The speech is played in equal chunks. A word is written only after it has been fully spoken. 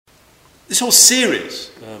This whole series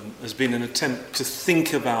has been an attempt to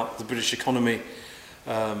think about the British economy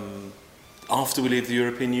after we leave the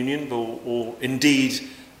European Union, or indeed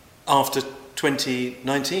after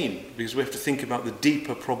 2019, because we have to think about the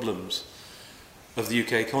deeper problems of the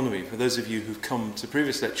UK economy. For those of you who've come to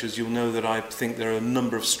previous lectures, you'll know that I think there are a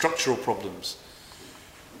number of structural problems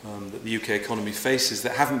that the UK economy faces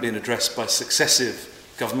that haven't been addressed by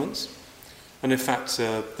successive governments. And in fact,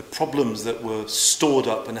 the problems that were stored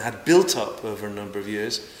up and had built up over a number of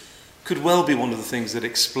years could well be one of the things that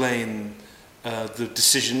explain the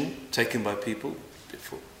decision taken by people,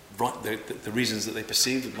 the reasons that they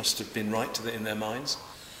perceived it must have been right in their minds,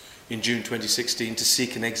 in June 2016 to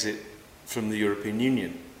seek an exit from the European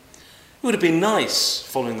Union. It would have been nice,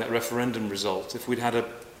 following that referendum result, if we'd had a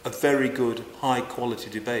very good,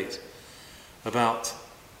 high-quality debate about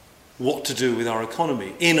what to do with our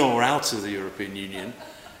economy, in or out of the European Union,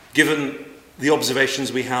 given the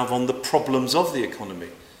observations we have on the problems of the economy.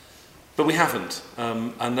 But we haven't,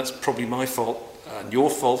 and that's probably my fault, and your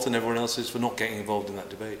fault, and everyone else's for not getting involved in that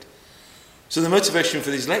debate. So the motivation for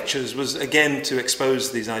these lectures was, again, to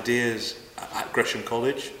expose these ideas at Gresham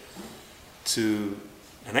College to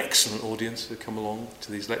an excellent audience who come along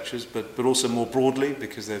to these lectures, but also more broadly,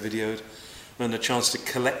 because they're videoed, and a chance to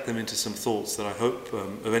collect them into some thoughts that I hope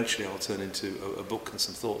eventually I'll turn into a book and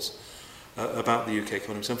some thoughts about the UK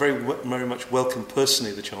economy. So I'm very much welcome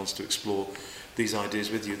personally the chance to explore these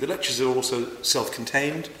ideas with you. The lectures are also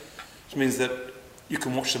self-contained, which means that you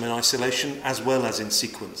can watch them in isolation as well as in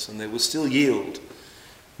sequence, and they will still yield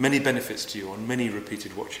many benefits to you on many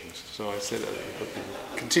repeated watchings. So I say that I hope you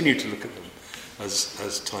will continue to look at them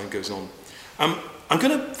as time goes on. I'm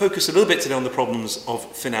going to focus a little bit today on the problems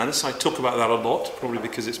of finance. I talk about that a lot, probably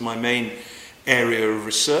because it's my main area of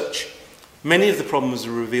research. Many of the problems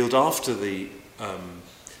are revealed after the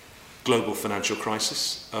global financial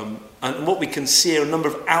crisis. And what we can see are a number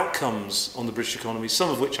of outcomes on the British economy, some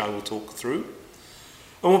of which I will talk through.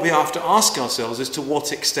 And what we have to ask ourselves is to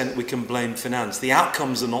what extent we can blame finance. The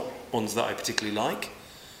outcomes are not ones that I particularly like.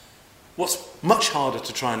 What's much harder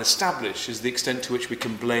to try and establish is the extent to which we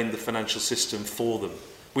can blame the financial system for them.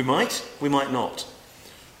 We might not.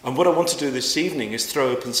 And what I want to do this evening is throw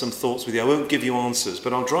open some thoughts with you. I won't give you answers,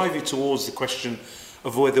 but I'll drive you towards the question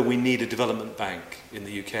of whether we need a development bank in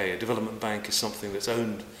the UK. A development bank is something that's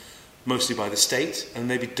owned mostly by the state and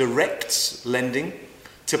maybe directs lending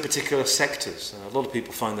to particular sectors. A lot of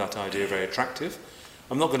people find that idea very attractive.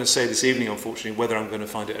 I'm not going to say this evening, unfortunately, whether I'm going to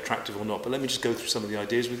find it attractive or not, but let me just go through some of the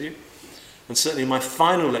ideas with you. And certainly in my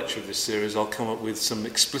final lecture of this series, I'll come up with some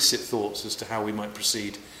explicit thoughts as to how we might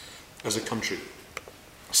proceed as a country.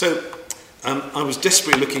 So I was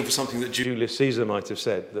desperately looking for something that Julius Caesar might have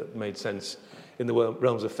said that made sense in the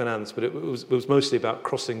realms of finance, but it was mostly about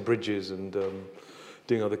crossing bridges and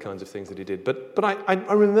doing other kinds of things that he did. But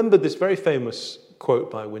I remembered this very famous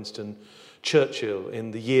quote by Winston Churchill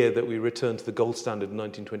in the year that we returned to the gold standard in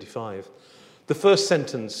 1925. The first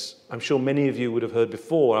sentence, I'm sure many of you would have heard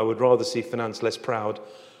before: I would rather see finance less proud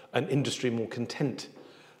and industry more content.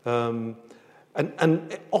 And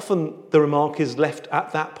often the remark is left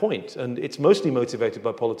at that point, and it's mostly motivated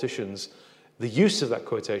by politicians. The use of that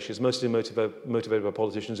quotation is mostly motivated by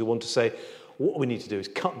politicians who want to say, what we need to do is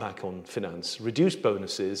cut back on finance, reduce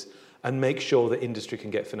bonuses, and make sure that industry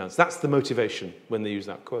can get finance. That's the motivation when they use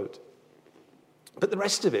that quote. But the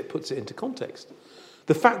rest of it puts it into context.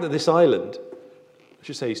 The fact that this island, I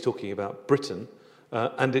should say he's talking about Britain,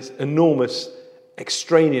 and its enormous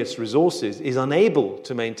extraneous resources is unable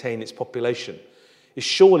to maintain its population is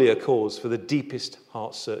surely a cause for the deepest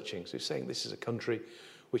heart searching. So he's saying this is a country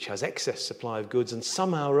which has excess supply of goods, and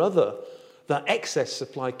somehow or other that excess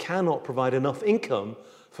supply cannot provide enough income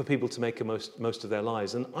for people to make most of their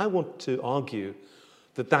lives. And I want to argue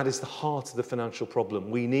that that is the heart of the financial problem.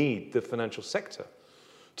 We need the financial sector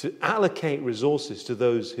to allocate resources to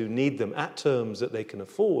those who need them at terms that they can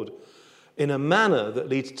afford in a manner that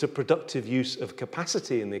leads to productive use of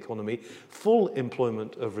capacity in the economy, full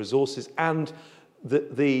employment of resources, and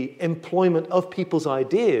the employment of people's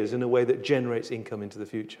ideas in a way that generates income into the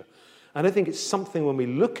future. And I think it's something when we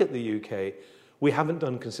look at the UK, we haven't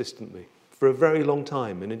done consistently for a very long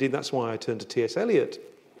time. And indeed, that's why I turned to T.S. Eliot,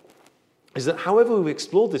 is that however we've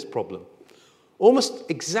explored this problem, almost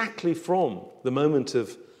exactly from the moment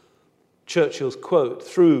of Churchill's quote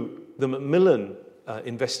through the Macmillan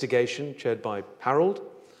investigation chaired by Harold,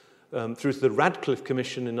 through to the Radcliffe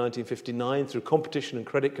Commission in 1959, through competition and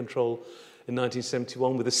credit control in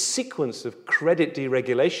 1971, with a sequence of credit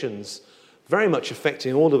deregulations very much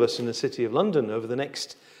affecting all of us in the City of London over the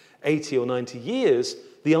next 80 or 90 years,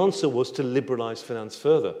 the answer was to liberalise finance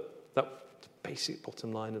further. That basic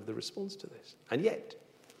bottom line of the response to this. And yet,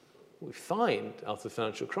 we find, after the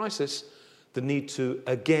financial crisis, the need to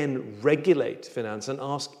again regulate finance and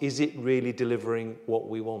ask, is it really delivering what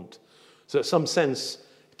we want? So in some sense,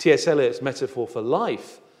 T.S. Eliot's metaphor for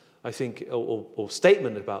life, I think, or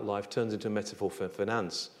statement about life turns into a metaphor for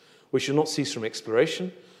finance. We should not cease from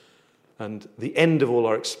exploration, and the end of all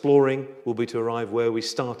our exploring will be to arrive where we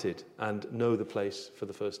started and know the place for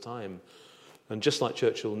the first time. And just like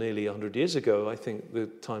Churchill nearly 100 years ago, I think the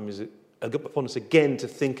time is upon us again to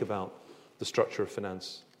think about the structure of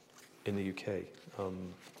finance in the UK.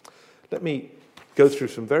 Let me go through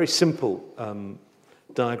some very simple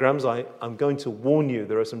diagrams. I'm going to warn you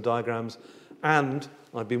there are some diagrams, and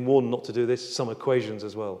I've been warned not to do this, some equations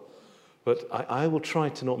as well. But I will try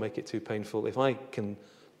to not make it too painful. If I can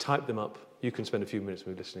type them up, you can spend a few minutes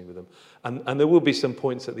with listening with them. And there will be some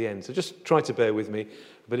points at the end, so just try to bear with me.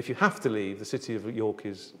 But if you have to leave, the City of York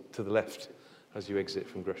is to the left as you exit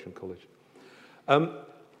from Gresham College.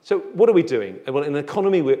 So what are we doing? Well, in an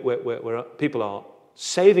economy where people are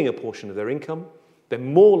saving a portion of their income, they're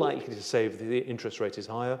more likely to save if the interest rate is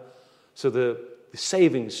higher. So the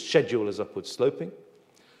savings schedule is upward sloping.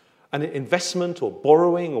 And investment or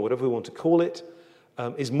borrowing, or whatever we want to call it,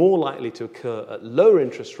 is more likely to occur at lower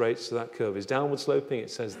interest rates, so that curve is downward sloping. It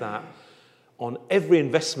says that on every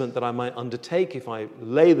investment that I might undertake, if I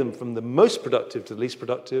lay them from the most productive to the least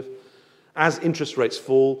productive, as interest rates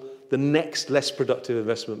fall, the next less productive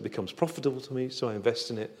investment becomes profitable to me, so I invest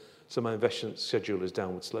in it, so my investment schedule is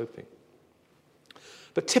downward sloping.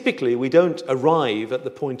 But typically, we don't arrive at the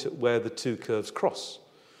point at where the two curves cross,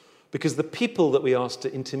 because the people that we ask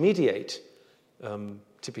to intermediate,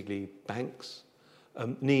 typically banks,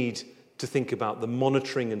 need to think about the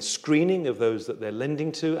monitoring and screening of those that they're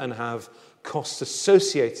lending to and have costs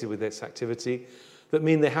associated with this activity that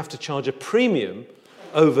mean they have to charge a premium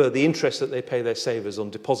over the interest that they pay their savers on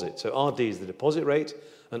deposit. So RD is the deposit rate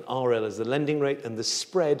and RL is the lending rate, and the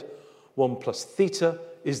spread, 1 plus theta,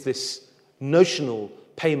 is this notional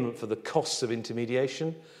payment for the costs of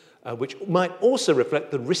intermediation, which might also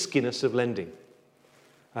reflect the riskiness of lending.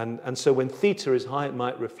 And so when theta is high, it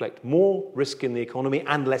might reflect more risk in the economy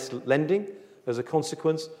and less lending as a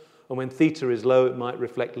consequence. And when theta is low, it might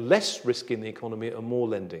reflect less risk in the economy and more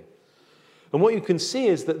lending. And what you can see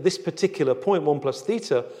is that this particular point, 1 plus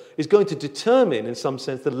theta, is going to determine, in some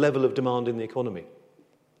sense, the level of demand in the economy.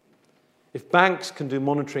 If banks can do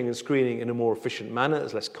monitoring and screening in a more efficient manner,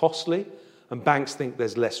 it's less costly, and banks think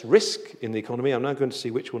there's less risk in the economy. I'm now going to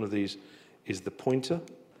see which one of these is the pointer.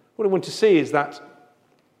 What I want to see is that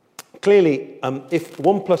clearly, if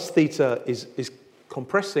 1 plus theta is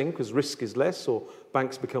compressing because risk is less or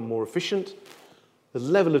banks become more efficient, the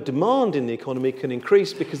level of demand in the economy can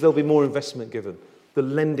increase because there'll be more investment given. The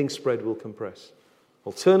lending spread will compress.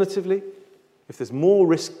 Alternatively, if there's more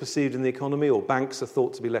risk perceived in the economy or banks are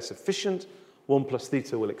thought to be less efficient, 1 plus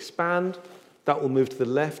theta will expand. That will move to the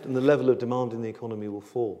left, and the level of demand in the economy will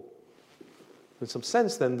fall. In some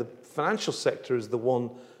sense, then, the financial sector is the one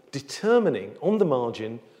determining, on the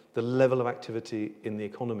margin, the level of activity in the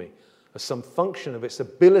economy as some function of its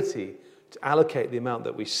ability to allocate the amount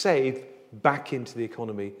that we save back into the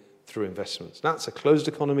economy through investments. That's a closed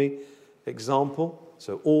economy example.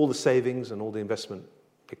 So all the savings and all the investment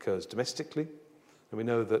occurs domestically. And we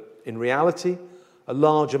know that in reality, a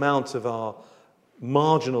large amount of our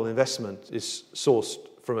marginal investment is sourced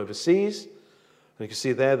from overseas. And you can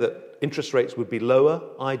see there that interest rates would be lower.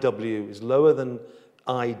 IW is lower than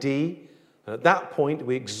ID. And at that point,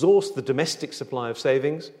 we exhaust the domestic supply of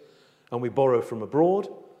savings and we borrow from abroad.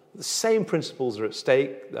 The same principles are at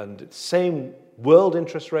stake, and the same world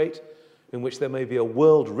interest rate, in which there may be a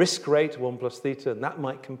world risk rate, 1 plus theta, and that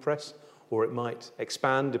might compress or it might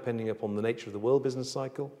expand depending upon the nature of the world business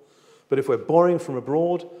cycle. But if we're borrowing from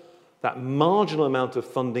abroad, that marginal amount of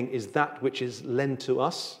funding is that which is lent to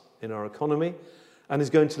us in our economy and is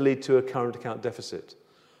going to lead to a current account deficit,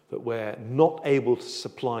 that we're not able to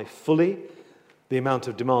supply fully the amount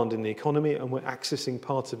of demand in the economy and we're accessing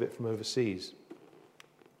parts of it from overseas.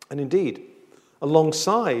 And indeed,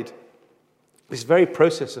 alongside this very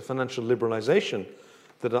process of financial liberalisation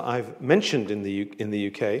that I've mentioned in the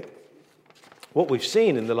UK, what we've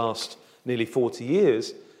seen in the last nearly 40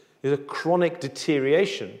 years is a chronic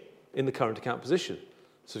deterioration in the current account position.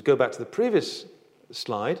 So to go back to the previous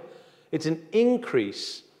slide, it's an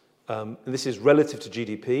increase, and this is relative to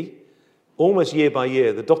GDP, almost year by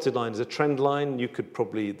year. The dotted line is a trend line.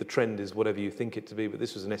 The trend is whatever you think it to be, but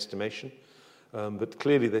this was an estimation. But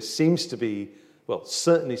clearly there seems to be, well,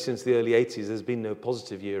 certainly since the early 80s, there's been no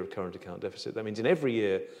positive year of current account deficit. That means in every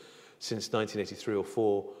year since 1983 or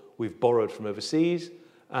 4, we've borrowed from overseas,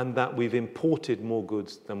 and that we've imported more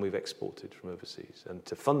goods than we've exported from overseas. And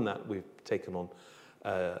to fund that, we've taken on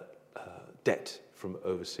debt from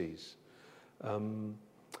overseas.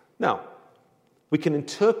 Now, we can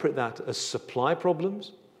interpret that as supply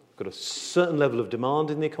problems. We've got a certain level of demand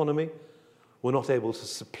in the economy. We're not able to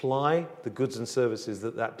supply the goods and services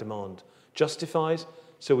that demand justifies,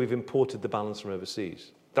 so we've imported the balance from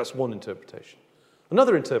overseas. That's one interpretation.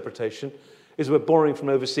 Another interpretation is we're borrowing from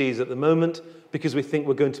overseas at the moment because we think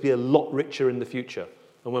we're going to be a lot richer in the future.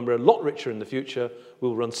 And when we're a lot richer in the future,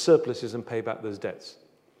 we'll run surpluses and pay back those debts.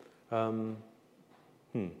 That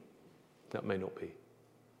may not be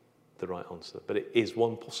the right answer, but it is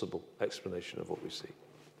one possible explanation of what we see.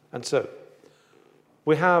 And so,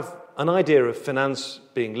 we have an idea of finance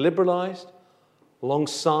being liberalised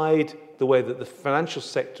alongside the way that the financial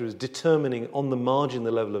sector is determining on the margin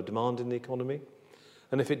the level of demand in the economy.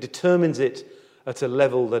 And if it determines it at a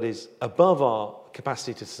level that is above our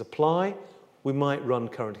capacity to supply, we might run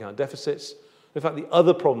current account deficits. In fact, the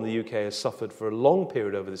other problem the UK has suffered for a long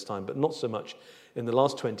period over this time, but not so much in the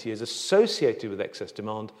last 20 years, associated with excess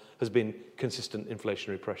demand, has been consistent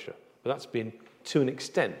inflationary pressure. But that's been, to an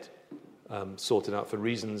extent, sorted out for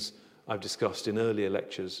reasons I've discussed in earlier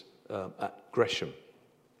lectures at Gresham.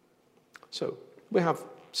 So we have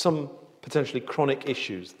some potentially chronic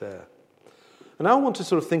issues there. And now I want to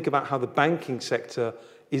sort of think about how the banking sector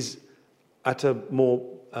is at a more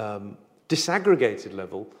disaggregated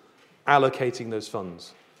level allocating those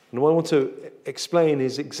funds. And what I want to explain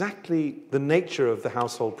is exactly the nature of the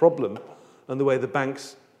household problem and the way the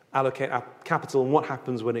banks allocate capital and what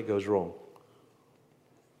happens when it goes wrong.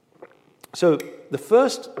 So the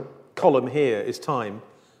first column here is time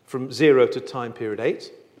from 0 to time period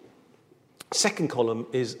 8. Second column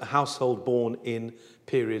is a household born in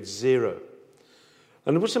period 0.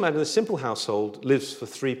 And what's the matter? A simple household lives for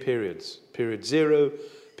 3 periods. Period 0,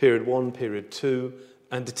 period 1, period 2,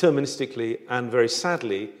 and deterministically and very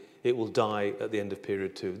sadly, it will die at the end of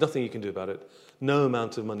period 2. Nothing you can do about it. No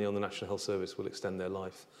amount of money on the National Health Service will extend their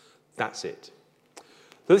life. That's it.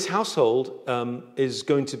 This household is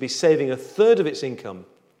going to be saving a third of its income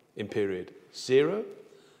in period 0,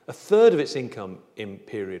 a third of its income in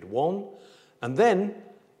period 1, and then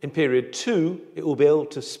in period 2, it will be able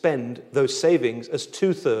to spend those savings as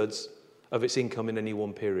 2/3 of its income in any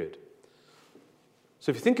one period.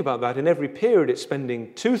 So if you think about that, in every period it's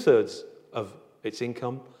spending 2/3 of its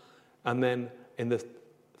income, and then in the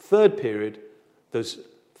third period, those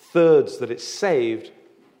thirds that it's saved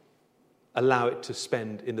allow it to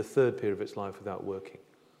spend in the third period of its life without working.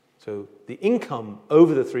 So the income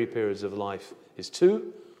over the 3 periods of life is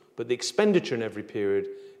 2, but the expenditure in every period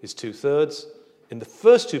is 2/3. In the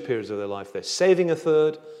first 2 periods of their life, they're saving a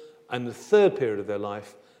third, and in the third period of their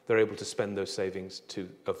life, they're able to spend those savings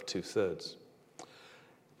of 2/3.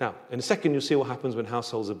 Now, in a second, you'll see what happens when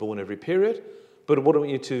households are born every period, but what I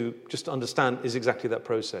want you to just understand is exactly that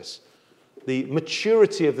process. The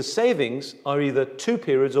maturity of the savings are either 2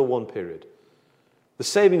 periods or 1 period. The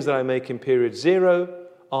savings that I make in period 0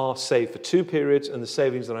 are saved for 2 periods, and the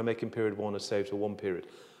savings that I make in period 1 are saved for 1 period.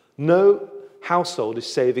 No household is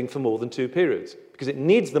saving for more than 2 periods because it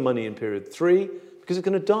needs the money in period 3 because it's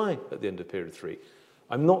going to die at the end of period 3.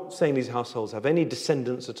 I'm not saying these households have any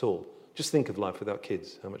descendants at all. Just think of life without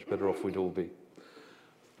kids, how much better off we'd all be.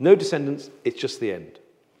 No descendants, it's just the end.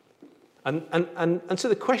 And so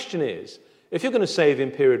the question is, if you're going to save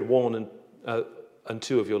in period 1 and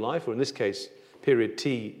 2 of your life, or in this case, period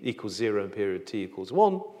t equals 0 and period t equals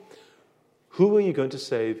 1, who are you going to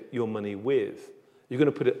save your money with? You're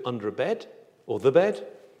going to put it under a bed, or the bed,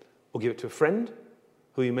 or give it to a friend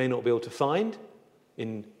who you may not be able to find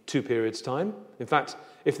in 2 periods' time. In fact,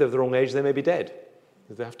 if they're the wrong age, they may be dead.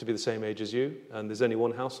 They have to be the same age as you, and there's only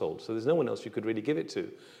one household, so there's no one else you could really give it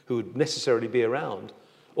to who would necessarily be around.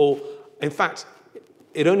 Or, in fact,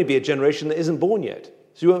 it'd only be a generation that isn't born yet,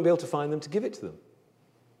 so you won't be able to find them to give it to them.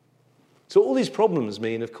 So all these problems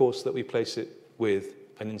mean, of course, that we place it with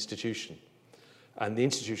an institution. And the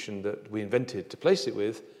institution that we invented to place it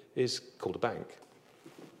with is called a bank.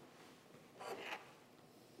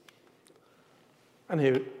 And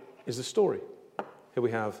here is the story. Here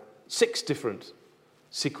we have 6 different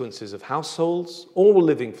sequences of households, all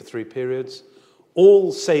living for 3 periods,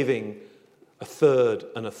 all saving a third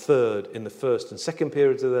and a third in the first and second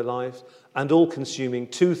periods of their lives, and all consuming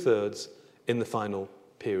 2/3 in the final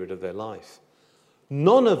period of their life.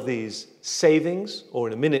 None of these savings, or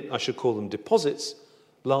in a minute I should call them deposits,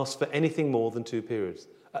 last for anything more than 2 periods.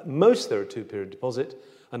 At most they're a 2-period deposit,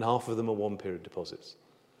 and half of them are 1-period deposits.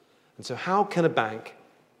 And so how can a bank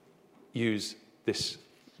use this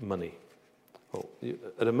money? Well,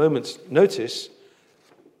 at a moment's notice,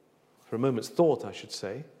 for a moment's thought, I should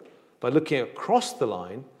say, by looking across the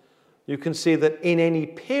line, you can see that in any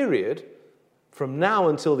period, from now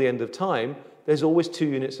until the end of time, there's always 2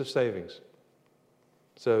 units of savings.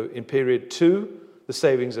 So in period 2, the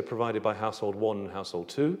savings are provided by household 1 and household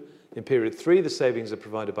 2. In period 3, the savings are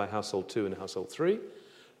provided by household 2 and household 3.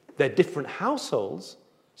 They're different households,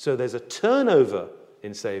 so there's a turnover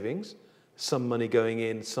in savings, some money going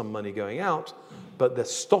in, some money going out, but the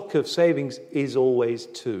stock of savings is always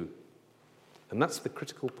 2. And that's the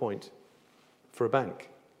critical point for a bank.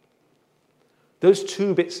 Those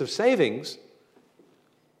 2 bits of savings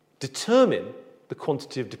determine the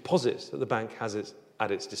quantity of deposits that the bank has at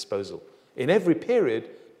its disposal. In every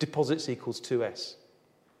period, deposits equals 2s.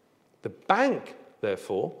 The bank,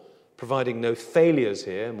 therefore, providing no failures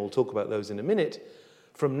here, and we'll talk about those in a minute,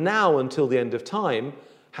 from now until the end of time,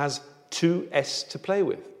 has 2s to play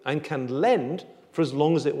with and can lend for as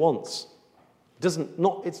long as it wants.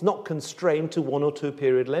 It's not constrained to 1 or 2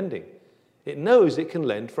 period lending. It knows it can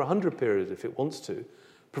lend for 100 periods if it wants to,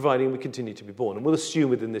 providing we continue to be born. And we'll assume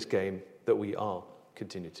within this game that we are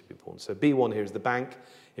continue to be born. So B1 here is the bank.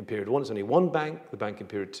 In period 1, it's only one bank, the bank in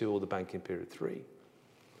period 2 or the bank in period 3.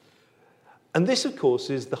 And this, of course,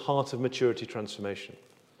 is the heart of maturity transformation.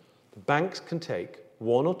 The banks can take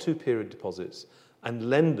 1 or 2 period deposits and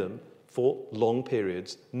lend them for long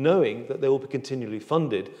periods, knowing that they will be continually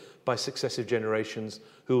funded by successive generations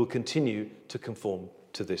who will continue to conform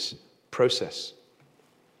to this process.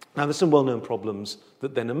 Now, there's some well-known problems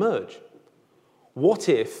that then emerge. What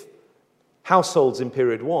if households in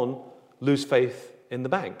period 1 lose faith in the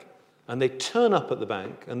bank and they turn up at the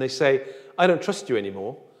bank and they say, I don't trust you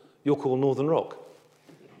anymore, you're called Northern Rock,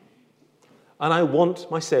 and I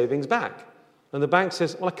want my savings back? And the bank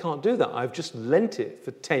says, well, I can't do that. I've just lent it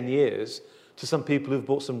for 10 years to some people who've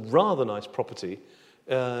bought some rather nice property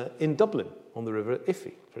in Dublin on the river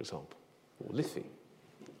Iffy, for example, or Liffey.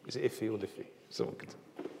 Is it Iffy or Liffey? Someone could.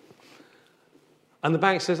 And the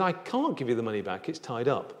bank says, I can't give you the money back, it's tied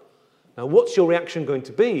up. Now, what's your reaction going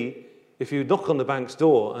to be if you knock on the bank's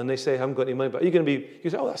door and they say, I haven't got any money back? You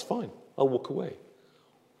say, oh, that's fine, I'll walk away.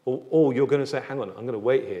 Or you're going to say, hang on, I'm going to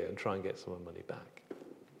wait here and try and get some of my money back.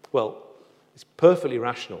 Well, it's perfectly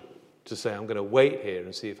rational to say, I'm going to wait here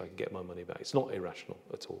and see if I can get my money back. It's not irrational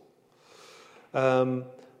at all.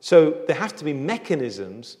 So there have to be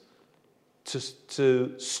mechanisms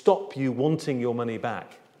to stop you wanting your money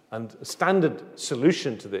back. And a standard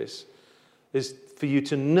solution to this is for you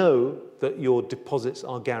to know that your deposits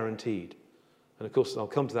are guaranteed. And of course, I'll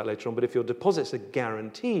come to that later on, but if your deposits are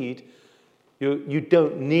guaranteed, you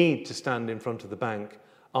don't need to stand in front of the bank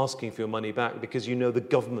asking for your money back, because you know the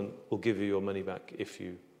government will give you your money back if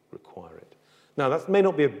you require it. Now, that may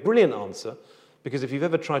not be a brilliant answer, because if you've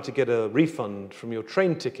ever tried to get a refund from your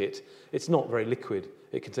train ticket, it's not very liquid.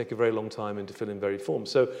 It can take a very long time and to fill in varied forms.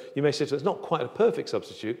 So you may say, so it's not quite a perfect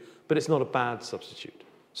substitute, but it's not a bad substitute.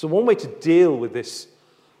 So one way to deal with this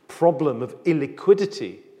problem of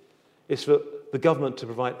illiquidity is for the government to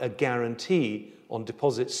provide a guarantee on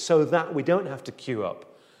deposits so that we don't have to queue up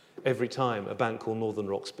every time a bank called Northern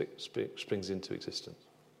Rock springs into existence.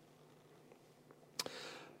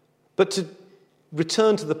 But to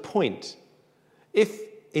return to the point, if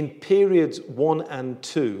in periods 1 and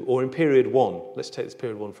 2, or in period 1, let's take this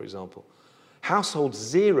period 1 for example, household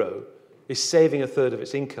 0 is saving a third of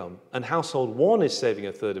its income and household 1 is saving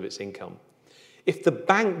a third of its income, if the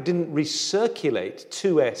bank didn't recirculate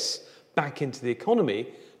 2s back into the economy,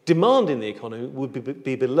 demand in the economy would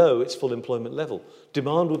be below its full employment level.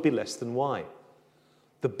 Demand would be less than Y.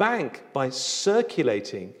 The bank, by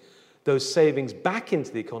circulating those savings back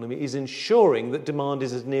into the economy, is ensuring that demand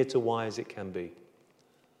is as near to Y as it can be.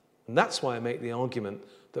 And that's why I make the argument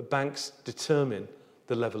that banks determine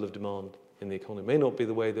the level of demand in the economy. It may not be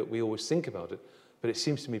the way that we always think about it, but it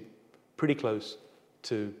seems to me pretty close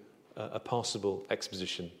to a passable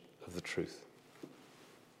exposition of the truth.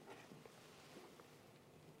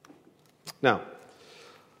 Now,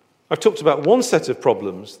 I've talked about one set of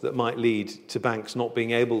problems that might lead to banks not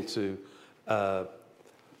being able to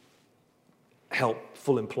help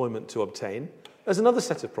full employment to obtain. There's another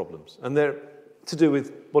set of problems, and they're to do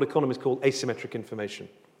with what economists call asymmetric information.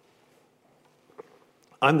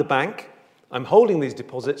 I'm the bank, I'm holding these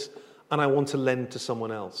deposits, and I want to lend to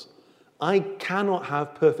someone else. I cannot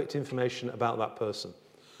have perfect information about that person.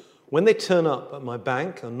 When they turn up at my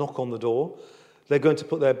bank and knock on the door, they're going to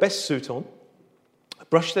put their best suit on,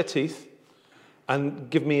 brush their teeth, and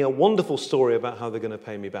give me a wonderful story about how they're going to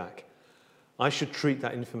pay me back. I should treat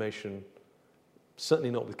that information, certainly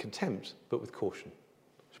not with contempt, but with caution.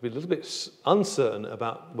 I should be a little bit uncertain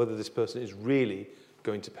about whether this person is really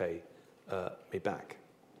going to pay me back.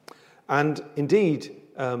 And indeed,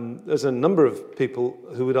 there's a number of people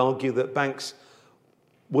who would argue that banks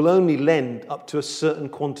will only lend up to a certain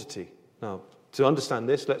quantity. Now, to understand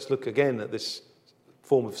this, let's look again at this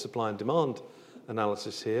form of supply and demand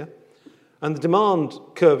analysis here. And the demand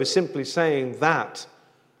curve is simply saying that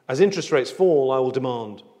as interest rates fall, I will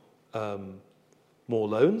demand more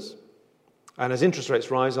loans. And as interest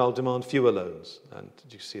rates rise, I'll demand fewer loans. And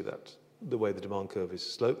you see that the way the demand curve is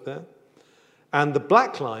sloped there. And the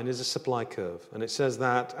black line is a supply curve. And it says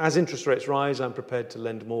that as interest rates rise, I'm prepared to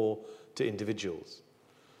lend more to individuals.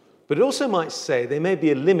 But it also might say there may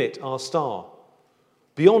be a limit, R star,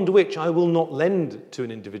 beyond which I will not lend to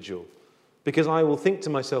an individual. Because I will think to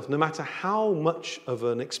myself, no matter how much of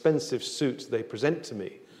an expensive suit they present to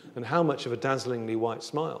me and how much of a dazzlingly white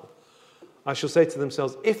smile, I shall say to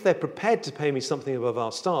themselves, if they're prepared to pay me something above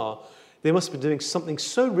R star, they must be doing something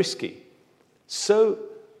so risky, so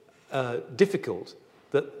difficult,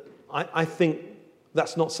 that I think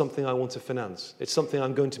that's not something I want to finance. It's something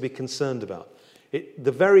I'm going to be concerned about.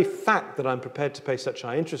 The very fact that I'm prepared to pay such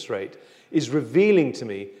high interest rate is revealing to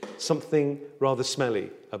me something rather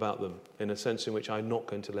smelly about them, in a sense in which I'm not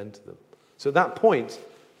going to lend to them. So at that point,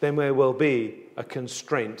 there may well be a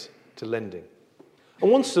constraint to lending. And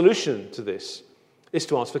one solution to this is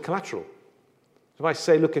to ask for collateral. If I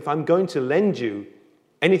say, look, if I'm going to lend you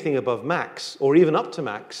anything above max, or even up to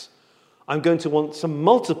max, I'm going to want some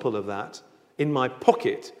multiple of that in my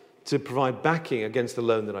pocket to provide backing against the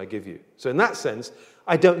loan that I give you. So in that sense,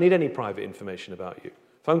 I don't need any private information about you.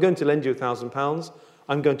 If I'm going to lend you £1,000,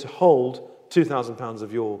 I'm going to hold £2,000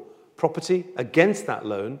 of your property against that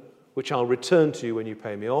loan, which I'll return to you when you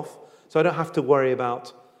pay me off. So I don't have to worry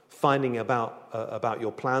about finding about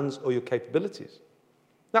your plans or your capabilities.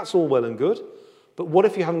 That's all well and good. But what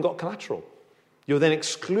if you haven't got collateral? You're then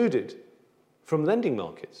excluded from lending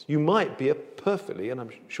markets. You might be a perfectly, and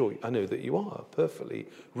I know that you are, a perfectly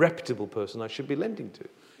reputable person I should be lending to.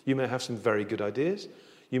 You may have some very good ideas.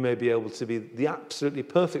 You may be able to be the absolutely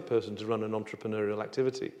perfect person to run an entrepreneurial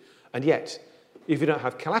activity. And yet, if you don't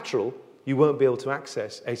have collateral, you won't be able to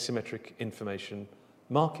access asymmetric information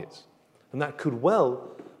markets. And that could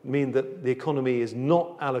well mean that the economy is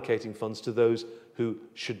not allocating funds to those who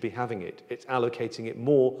should be having it. It's allocating it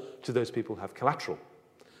more to those people who have collateral.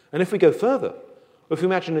 And if we go further, if we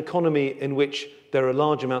imagine an economy in which there are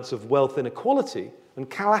large amounts of wealth inequality, and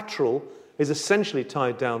collateral is essentially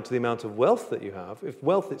tied down to the amount of wealth that you have, if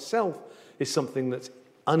wealth itself is something that's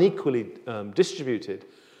unequally distributed,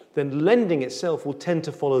 then lending itself will tend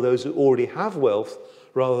to follow those who already have wealth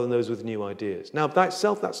rather than those with new ideas. Now, by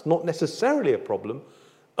itself, that's not necessarily a problem,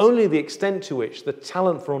 only the extent to which the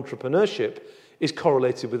talent for entrepreneurship is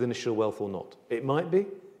correlated with initial wealth or not. It might be,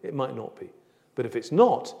 it might not be. But if it's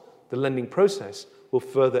not, the lending process will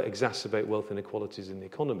further exacerbate wealth inequalities in the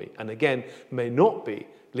economy, and again, may not be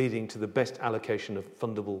leading to the best allocation of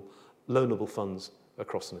fundable, loanable funds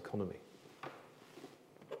across an economy.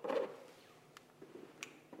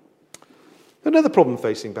 Another problem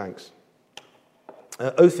facing banks.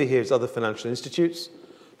 OFI here is other financial institutes,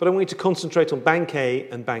 but I want you to concentrate on Bank A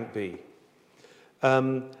and Bank B.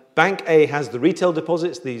 Bank A has the retail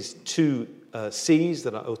deposits, these two C's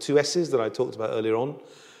or two S's that I talked about earlier on,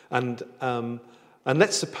 and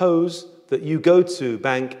let's suppose that you go to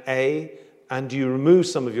Bank A and you remove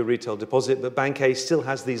some of your retail deposit, but Bank A still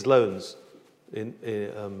has these loans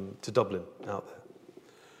to Dublin out there.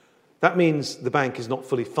 That means the bank is not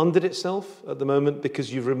fully funded itself at the moment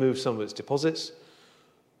because you've removed some of its deposits.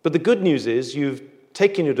 But the good news is you've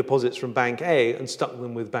taken your deposits from Bank A and stuck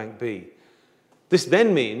them with Bank B. This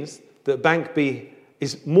then means that Bank B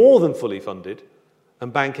is more than fully funded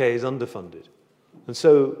and Bank A is underfunded. And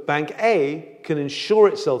so Bank A can insure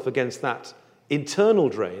itself against that internal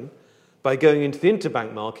drain by going into the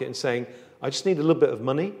interbank market and saying, I just need a little bit of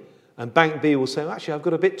money. And Bank B will say, actually, I've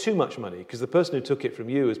got a bit too much money because the person who took it from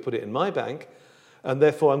you has put it in my bank, and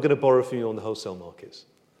therefore I'm going to borrow from you on the wholesale markets.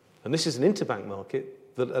 And this is an interbank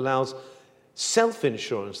market that allows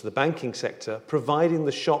self-insurance to the banking sector, providing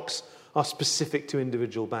the shocks are specific to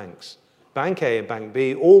individual banks. Bank A and Bank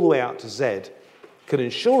B, all the way out to Z, can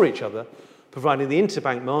insure each other, providing the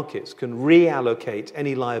interbank markets can reallocate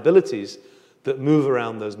any liabilities that move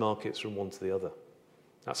around those markets from one to the other.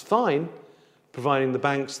 That's fine, providing the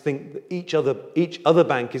banks think that each other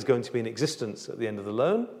bank is going to be in existence at the end of the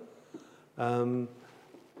loan,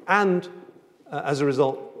 and as a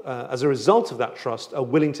result of that trust, are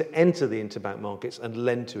willing to enter the interbank markets and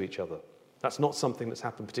lend to each other. That's not something that's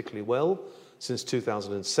happened particularly well since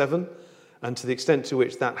 2007, and to the extent to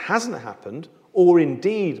which that hasn't happened, or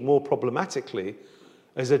indeed, more problematically,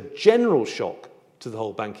 as a general shock to the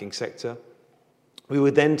whole banking sector, We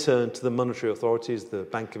would then turn to the monetary authorities, the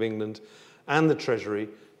Bank of England and the Treasury,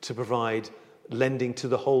 to provide lending to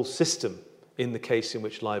the whole system in the case in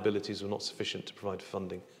which liabilities were not sufficient to provide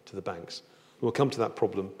funding to the banks. We'll come to that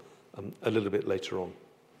problem a little bit later on.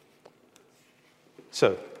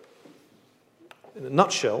 So, in a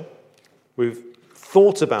nutshell, we've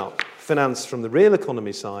thought about finance from the real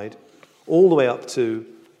economy side all the way up to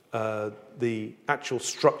the actual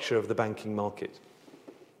structure of the banking market.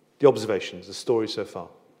 The observations, the story so far.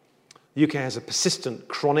 The UK has a persistent,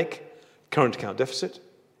 chronic current account deficit.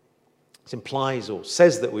 It implies or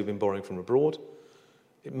says that we've been borrowing from abroad.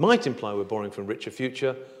 It might imply we're borrowing from a richer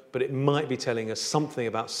future, but it might be telling us something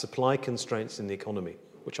about supply constraints in the economy,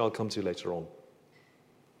 which I'll come to later on.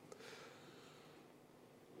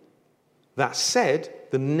 That said,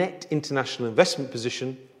 the net international investment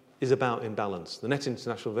position is about in balance. The net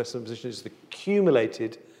international investment position is the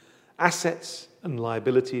accumulated assets and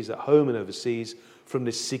liabilities at home and overseas from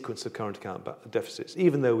this sequence of current account deficits.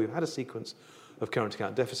 Even though we've had a sequence of current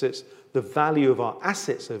account deficits, the value of our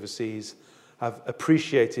assets overseas have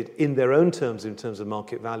appreciated in their own terms, in terms of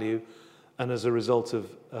market value, and as a result of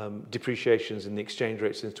depreciations in the exchange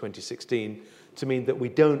rate since 2016, to mean that we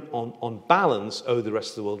don't, on balance, owe the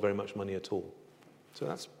rest of the world very much money at all. So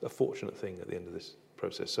that's a fortunate thing at the end of this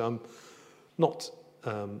process. So I'm not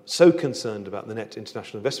so concerned about the net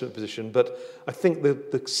international investment position, but I think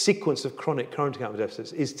the sequence of chronic current account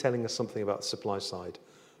deficits is telling us something about the supply side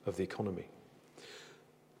of the economy.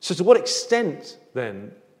 So to what extent,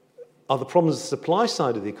 then, are the problems of the supply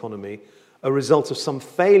side of the economy a result of some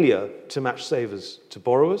failure to match savers to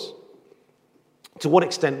borrowers? To what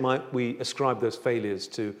extent might we ascribe those failures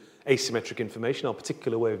to asymmetric information, our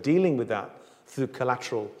particular way of dealing with that through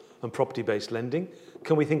collateral and property-based lending?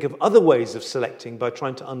 Can we think of other ways of selecting by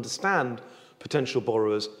trying to understand potential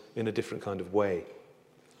borrowers in a different kind of way?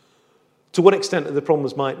 To what extent the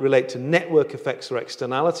problems might relate to network effects or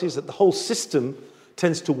externalities, that the whole system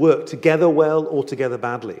tends to work together well or together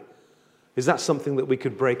badly? Is that something that we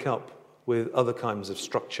could break up with other kinds of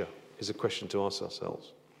structure, is a question to ask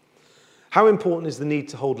ourselves. How important is the need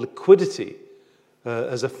to hold liquidity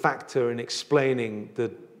as a factor in explaining the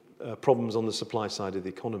problems on the supply side of the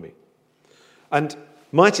economy? And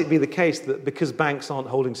might it be the case that because banks aren't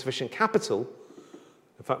holding sufficient capital,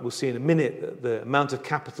 in fact, we'll see in a minute that the amount of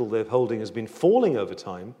capital they're holding has been falling over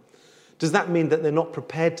time, does that mean that they're not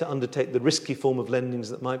prepared to undertake the risky form of lendings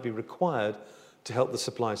that might be required to help the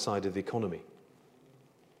supply side of the economy?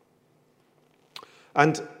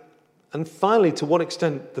 And finally, to what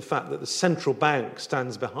extent the fact that the central bank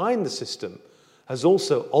stands behind the system has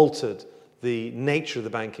also altered the nature of the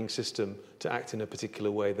banking system to act in a particular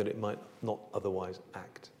way that it might not otherwise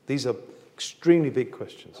act? These are extremely big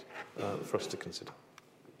questions for us to consider.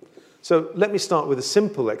 So let me start with a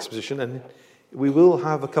simple exposition, and we will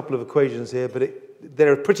have a couple of equations here, but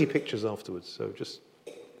there are pretty pictures afterwards, so just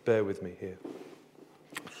bear with me here.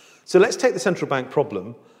 So let's take the central bank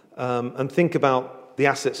problem and think about the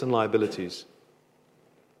assets and liabilities.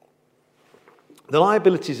 The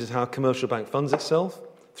liabilities is how a commercial bank funds itself,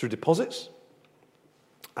 through deposits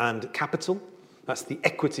and capital. That's the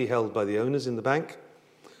equity held by the owners in the bank.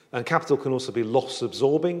 And capital can also be loss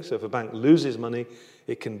absorbing. So if a bank loses money,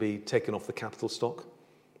 it can be taken off the capital stock.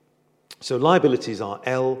 So liabilities are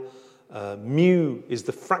L. Mu is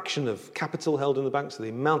the fraction of capital held in the bank, so the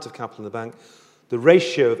amount of capital in the bank. The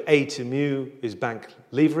ratio of A to mu is bank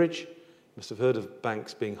leverage. You must have heard of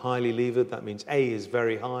banks being highly levered. That means A is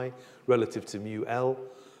very high relative to mu L.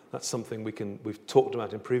 That's something we've talked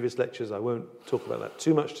about in previous lectures. I won't talk about that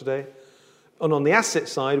too much today. And on the asset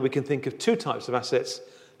side, we can think of two types of assets.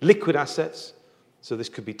 Liquid assets, so this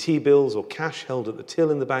could be T-bills or cash held at the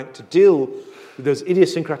till in the bank to deal with those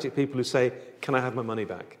idiosyncratic people who say, can I have my money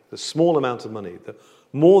back? The small amount of money. The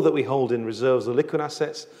more that we hold in reserves or liquid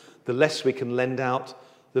assets, the less we can lend out,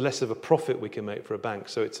 the less of a profit we can make for a bank.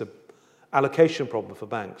 So it's an allocation problem for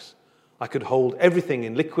banks. I could hold everything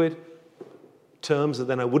in liquid terms, and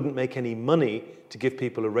then I wouldn't make any money to give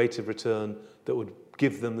people a rate of return that would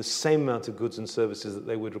give them the same amount of goods and services that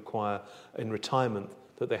they would require in retirement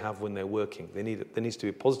that they have when they're working. There needs to be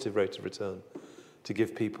a positive rate of return to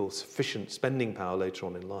give people sufficient spending power later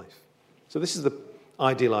on in life. So this is the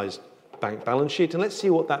idealized bank balance sheet, and let's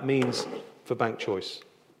see what that means for bank choice.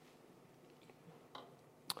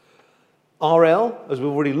 RL, as we've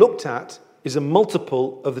already looked at, is a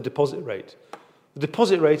multiple of the deposit rate. The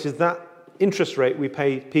deposit rate is that interest rate we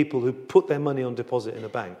pay people who put their money on deposit in a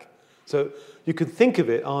bank. So you could think of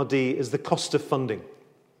it, RD, as the cost of funding.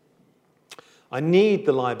 I need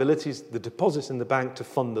the liabilities, the deposits in the bank to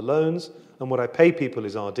fund the loans, and what I pay people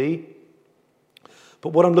is RD. But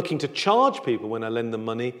what I'm looking to charge people when I lend them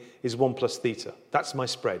money is 1 plus theta. That's my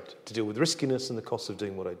spread to deal with riskiness and the cost of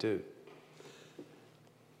doing what I do.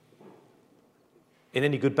 In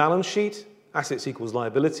any good balance sheet, assets equals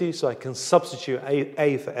liability, so I can substitute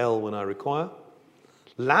A for L when I require.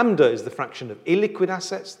 Lambda is the fraction of illiquid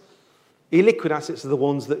assets. Illiquid assets are the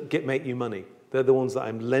ones that make you money. They're the ones that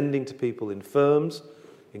I'm lending to people in firms,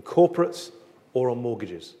 in corporates, or on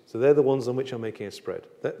mortgages. So they're the ones on which I'm making a spread.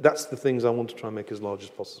 That's the things I want to try and make as large as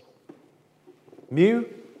possible. Mu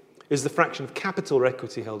is the fraction of capital or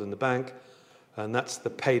equity held in the bank, and that's the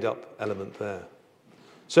paid up element there.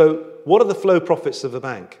 So what are the flow profits of a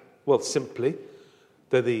bank? Well, simply,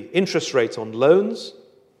 they're the interest rate on loans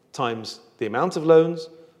times the amount of loans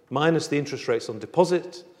minus the interest rates on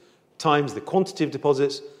deposit times the quantity of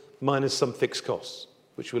deposits minus some fixed costs,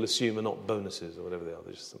 which we'll assume are not bonuses or whatever they are.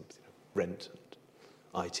 They're just some rent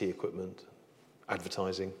and IT equipment,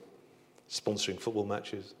 advertising, sponsoring football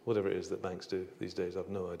matches, whatever it is that banks do these days. I've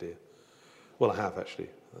no idea. Well, I have, actually.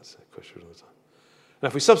 That's a question for another time. Now,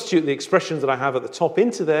 if we substitute the expressions that I have at the top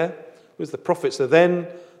into there, with the profits, so then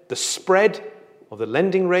the spread of the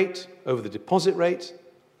lending rate over the deposit rate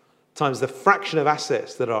times the fraction of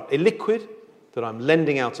assets that are illiquid, that I'm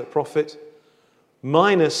lending out at profit,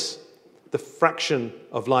 minus the fraction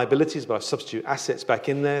of liabilities, but I substitute assets back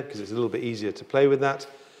in there because it's a little bit easier to play with that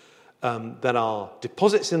are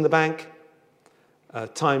deposits in the bank,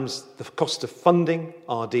 times the cost of funding,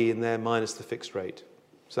 RD in there, minus the fixed rate.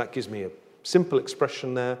 So that gives me a simple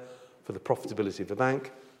expression there for the profitability of the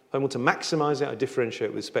bank. If I want to maximize it, I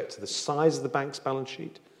differentiate with respect to the size of the bank's balance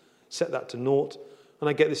sheet, set that to 0, and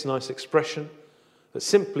I get this nice expression that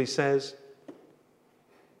simply says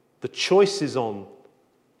the choice is on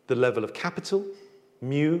the level of capital.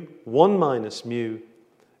 Mu, 1 minus mu,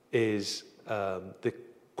 is the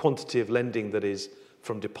quantity of lending that is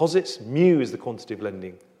from deposits. Mu is the quantity of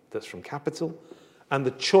lending that's from capital. And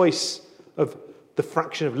the choice of the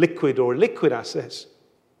fraction of liquid or illiquid assets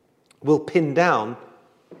will pin down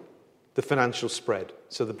the financial spread.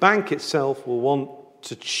 So the bank itself will want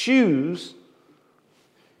to choose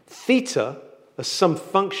theta as some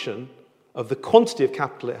function of the quantity of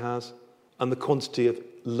capital it has and the quantity of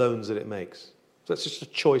loans that it makes. So that's just a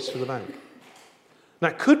choice for the bank. Now,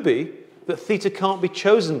 it could be that theta can't be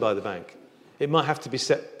chosen by the bank. It might have to be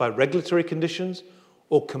set by regulatory conditions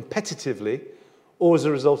or competitively or as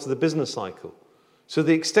a result of the business cycle. So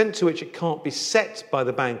the extent to which it can't be set by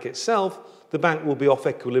the bank itself, the bank will be off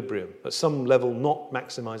equilibrium, at some level not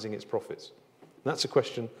maximizing its profits. And that's a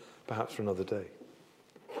question perhaps for another day.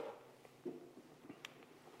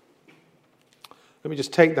 Let me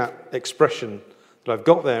just take that expression that I've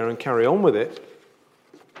got there and carry on with it,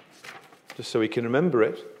 just so we can remember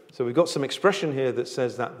it. So we've got some expression here that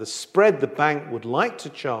says that the spread the bank would like to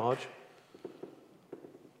charge,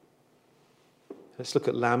 let's look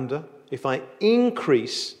at lambda. If I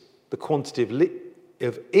increase the quantity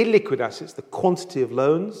of illiquid assets, the quantity of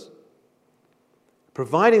loans,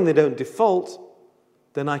 providing they don't default,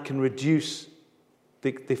 then I can reduce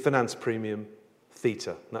the finance premium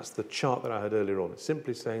theta. And that's the chart that I had earlier on. It's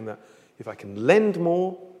simply saying that if I can lend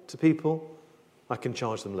more to people, I can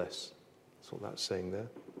charge them less. That's what that's saying there.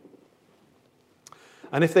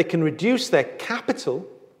 And if they can reduce their capital,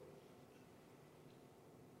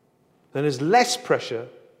 then there's less pressure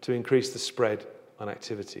to increase the spread on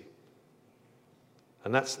activity.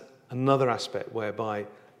 And that's another aspect whereby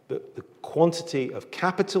the quantity of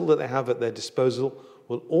capital that they have at their disposal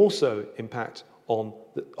will also impact on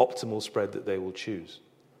the optimal spread that they will choose.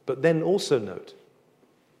 But then also note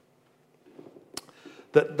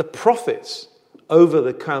that the profits over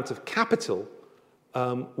the amount of capital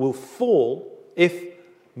will fall if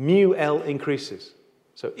mu L increases.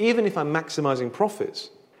 So even if I'm maximizing profits,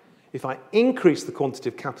 if I increase the quantity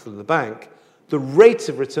of capital in the bank, the rate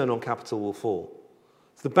of return on capital will fall.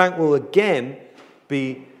 So the bank will again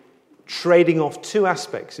be trading off two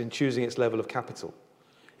aspects in choosing its level of capital.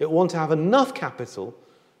 It will want to have enough capital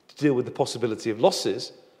to deal with the possibility of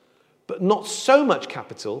losses, but not so much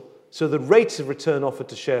capital so the rate of return offered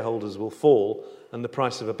to shareholders will fall and the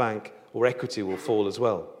price of a bank or equity will fall as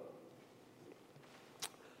well.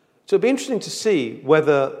 So it'll be interesting to see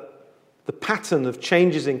whether the pattern of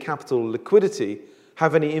changes in capital liquidity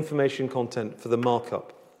have any information content for the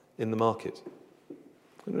markup in the market.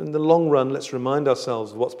 In the long run, let's remind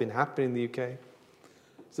ourselves of what's been happening in the UK.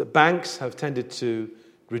 Is that banks have tended to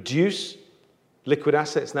reduce liquid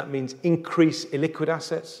assets, and that means increase illiquid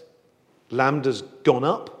assets. Lambda's gone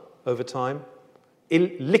up over time.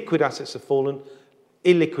 Liquid assets have fallen.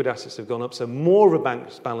 Illiquid assets have gone up. So more of a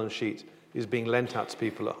bank's balance sheet is being lent out to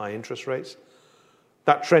people at high interest rates.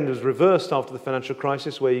 That trend was reversed after the financial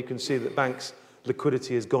crisis, where you can see that banks'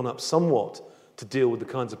 liquidity has gone up somewhat to deal with the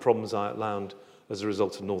kinds of problems I outlined as a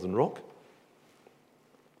result of Northern Rock.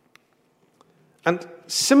 And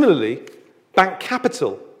similarly, bank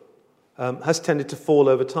capital has tended to fall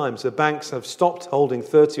over time. So banks have stopped holding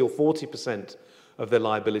 30 or 40% of their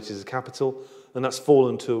liabilities as capital, and that's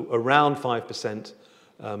fallen to around 5%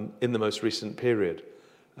 in the most recent period.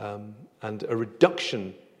 And a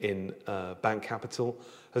reduction in bank capital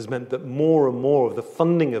has meant that more and more of the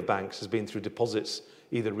funding of banks has been through deposits,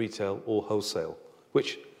 either retail or wholesale,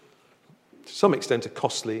 which to some extent are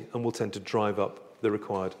costly and will tend to drive up the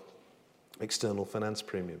required external finance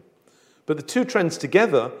premium. But the two trends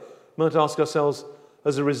together, we might ask ourselves,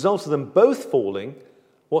 as a result of them both falling,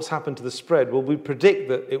 what's happened to the spread? Well, we predict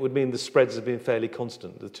that it would mean the spreads have been fairly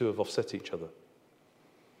constant. The two have offset each other.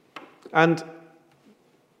 And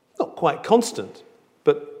not quite constant,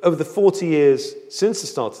 but over the 40 years since the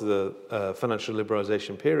start of the financial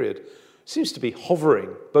liberalisation period, seems to be hovering.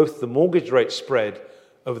 Both the mortgage rate spread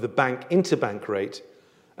over the bank interbank rate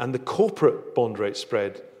and the corporate bond rate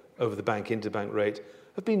spread over the bank interbank rate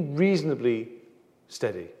have been reasonably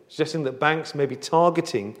steady, suggesting that banks may be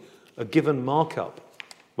targeting a given markup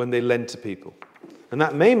when they lend to people. And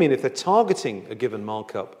that may mean if they're targeting a given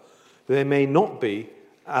markup, they may not be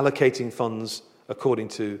allocating funds according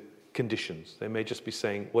to conditions. They may just be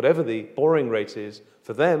saying whatever the borrowing rate is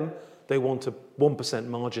for them, they want a 1%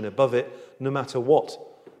 margin above it, no matter what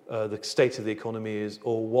the state of the economy is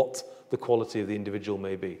or what the quality of the individual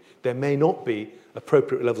may be. There may not be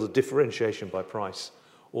appropriate levels of differentiation by price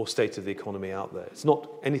or state of the economy out there. It's not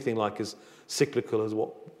anything like as cyclical as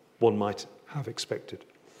what one might have expected.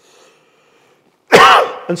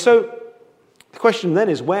 And so the question then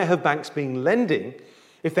is, where have banks been lending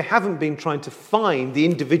if they haven't been trying to find the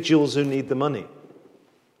individuals who need the money?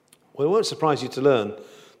 Well, it won't surprise you to learn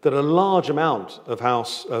that a large amount of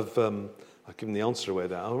I've given the answer away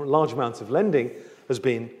there, a large amount of lending has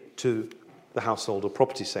been to the household or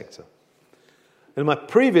property sector. In my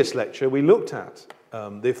previous lecture, we looked at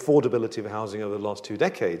the affordability of housing over the last 2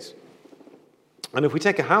 decades. And if we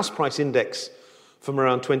take a house price index from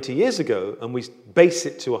around 20 years ago and we base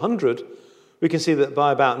it to 100, we can see that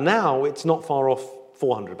by about now, it's not far off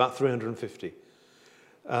 400, about 350.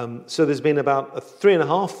 So there's been about a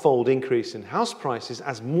 3.5-fold increase in house prices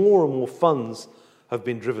as more and more funds have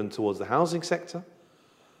been driven towards the housing sector.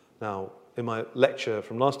 Now, in my lecture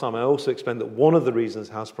from last time, I also explained that one of the reasons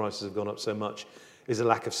house prices have gone up so much is a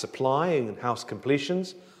lack of supply in house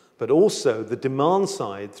completions, but also the demand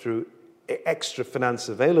side through extra finance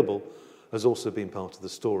available has also been part of the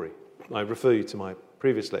story. I refer you to my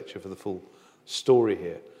previous lecture for the full story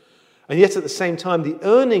here. And yet at the same time, the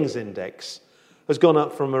earnings index has gone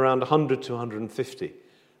up from around 100 to 150.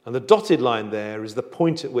 And the dotted line there is the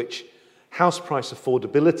point at which house price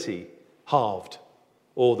affordability halved,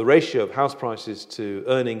 or the ratio of house prices to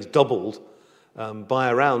earnings doubled by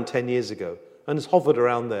around 10 years ago, and has hovered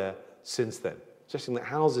around there since then, suggesting that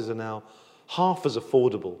houses are now half as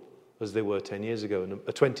affordable as they were 10 years ago,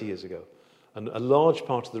 20 years ago. And a large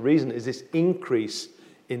part of the reason is this increase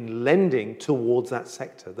in lending towards that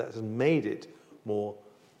sector that has made it more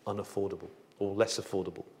unaffordable, or less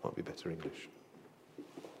affordable, might be better English.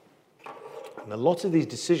 And a lot of these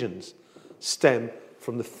decisions stem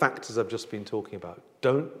from the factors I've just been talking about.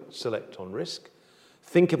 Don't select on risk.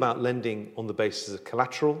 Think about lending on the basis of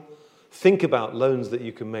collateral. Think about loans that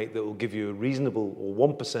you can make that will give you a reasonable or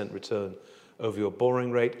 1% return over your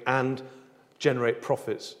borrowing rate and generate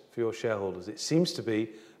profits for your shareholders. It seems to be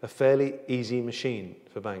a fairly easy machine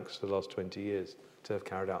for banks for the last 20 years to have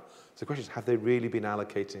carried out. So the question is, have they really been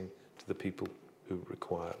allocating to the people who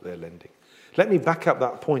require their lending? Let me back up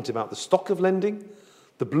that point about the stock of lending.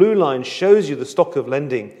 The blue line shows you the stock of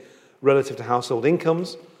lending relative to household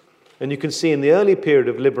incomes. And you can see in the early period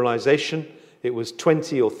of liberalisation, it was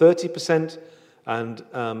 20 or 30%. And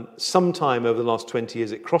sometime over the last 20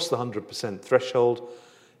 years, it crossed the 100% threshold.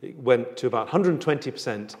 It went to about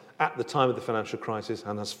 120% at the time of the financial crisis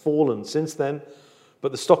and has fallen since then.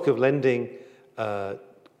 But the stock of lending,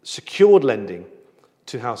 secured lending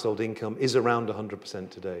to household income, is around 100%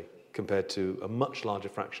 today, compared to a much larger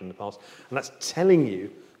fraction in the past. And that's telling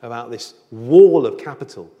you about this wall of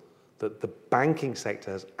capital that the banking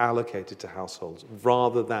sector has allocated to households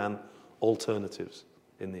rather than alternatives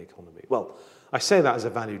in the economy. Well, I say that as a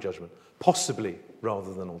value judgment, possibly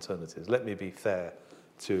rather than alternatives. Let me be fair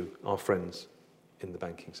to our friends in the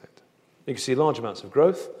banking sector. You can see large amounts of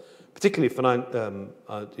growth, particularly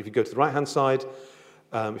if you go to the right-hand side.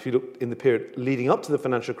 If you look in the period leading up to the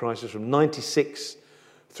financial crisis from 96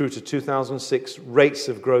 through to 2006, rates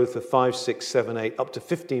of growth of 5, 6, 7, 8, up to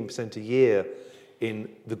 15% a year in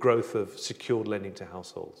the growth of secured lending to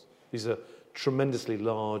households. These are tremendously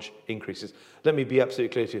large increases. Let me be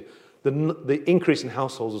absolutely clear to you. The increase in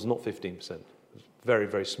households was not 15%. It was a very,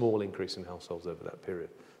 very small increase in households over that period.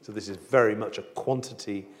 So this is very much a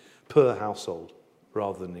quantity per household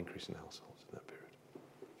rather than an increase in households in that period.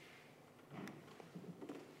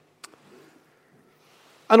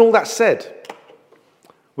 And all that said,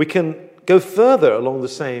 we can go further along the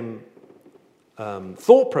same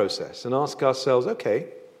thought process and ask ourselves, okay,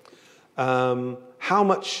 how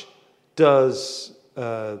much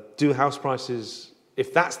do house prices,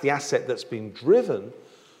 if that's the asset that's being driven,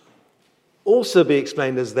 also be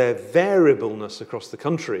explained as their variableness across the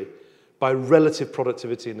country by relative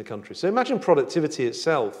productivity in the country? So imagine productivity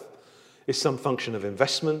itself is some function of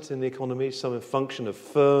investment in the economy, some function of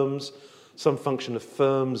firms, some function of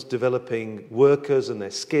firms developing workers and their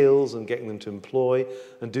skills and getting them to employ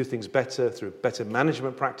and do things better through better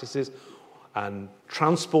management practices and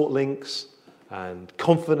transport links and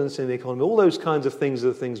confidence in the economy. All those kinds of things are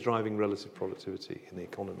the things driving relative productivity in the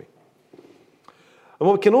economy. And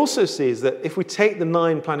what we can also see is that if we take the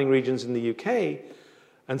 9 planning regions in the UK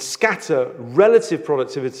and scatter relative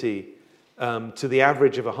productivity to the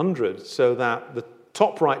average of 100, so that the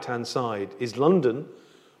top right-hand side is London,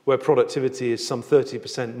 where productivity is some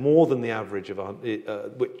 30% more than the average of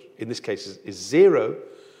 100, which in this case is 0,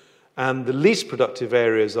 and the least productive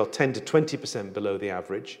areas are 10 to 20% below the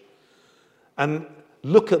average, and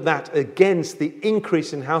look at that against the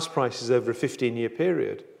increase in house prices over a 15-year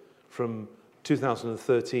period from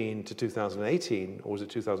 2013 to 2018, or was it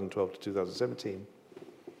 2012 to 2017,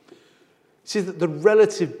 see that the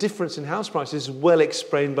relative difference in house prices is well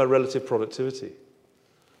explained by relative productivity,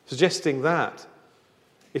 suggesting that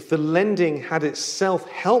if the lending had itself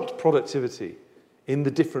helped productivity in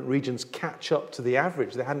the different regions catch up to the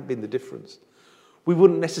average, there hadn't been the difference, we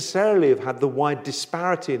wouldn't necessarily have had the wide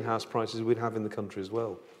disparity in house prices we'd have in the country as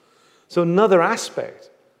well. So another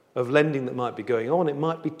aspect of lending that might be going on, it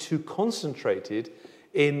might be too concentrated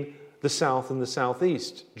in the south and the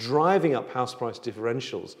southeast, driving up house price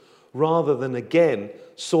differentials, rather than, again,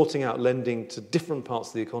 sorting out lending to different parts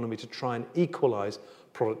of the economy to try and equalise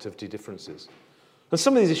productivity differences. And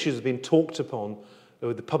some of these issues have been talked upon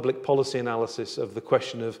with the public policy analysis of the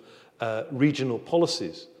question of regional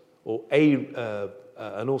policies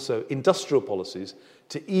and also industrial policies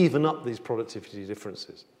to even up these productivity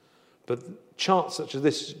differences. But charts such as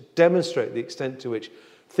this demonstrate the extent to which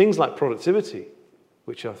things like productivity,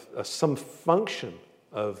 which are some function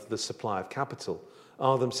of the supply of capital,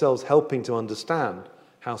 are themselves helping to understand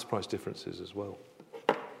house price differences as well.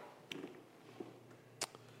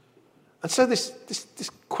 And so this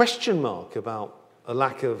question mark about a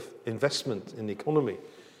lack of investment in the economy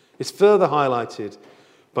is further highlighted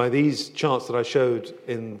by these charts that I showed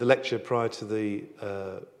in the lecture prior to the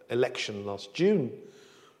election last June.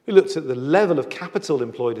 We looked at the level of capital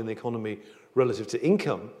employed in the economy relative to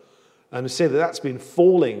income, and we see that that's been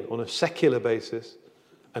falling on a secular basis,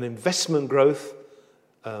 and investment growth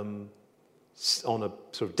on a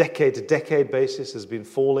sort of decade-to-decade basis has been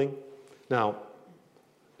falling. Now,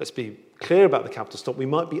 let's be clear about the capital stock. We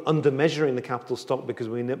might be under-measuring the capital stock because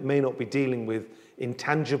we may not be dealing with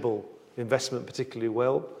intangible investment particularly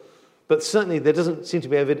well, but certainly there doesn't seem to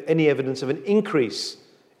be any evidence of an increase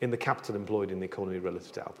in the capital employed in the economy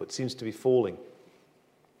relative to output. It seems to be falling.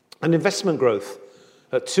 And investment growth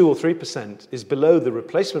at 2 or 3% is below the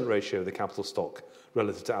replacement ratio of the capital stock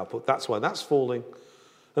relative to output. That's why that's falling.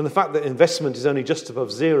 And the fact that investment is only just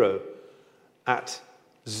above 0 at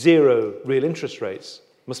 0 real interest rates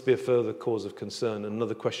must be a further cause of concern, and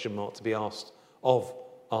another question mark to be asked of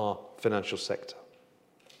our financial sector.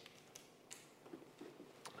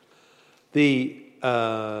 The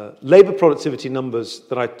labour productivity numbers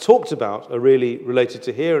that I talked about are really related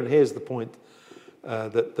to here, and here's the point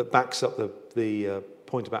that backs up the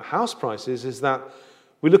point about house prices, is that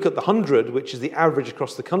we look at the 100, which is the average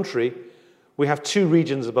across the country. We have 2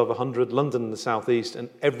 regions above 100, London and the southeast, and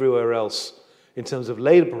everywhere else in terms of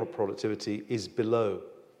labour productivity is below.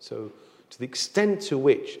 So to the extent to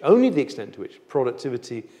which, only the extent to which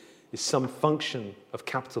productivity is some function of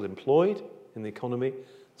capital employed in the economy,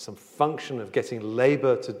 some function of getting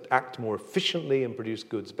labour to act more efficiently and produce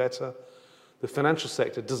goods better, the financial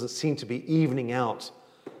sector doesn't seem to be evening out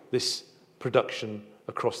this production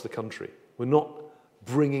across the country. We're not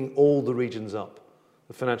bringing all the regions up.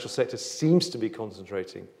 The financial sector seems to be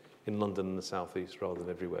concentrating in London and the southeast rather than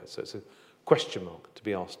everywhere. So it's a question mark to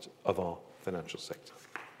be asked of our financial sector.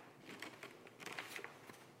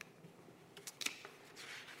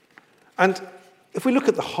 And if we look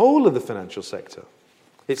at the whole of the financial sector,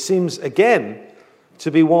 it seems, again,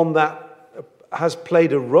 to be one that has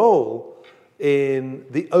played a role in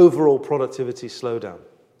the overall productivity slowdown.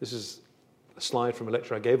 This is a slide from a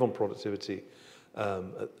lecture I gave on productivity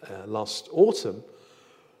last autumn.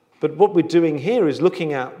 But what we're doing here is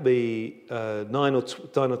looking at the 9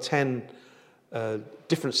 or 10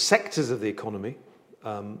 different sectors of the economy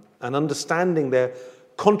and understanding their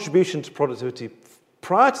contribution to productivity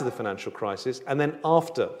prior to the financial crisis and then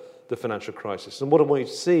after the financial crisis. And what I want you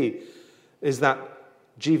to see is that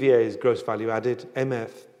GVA is gross value added,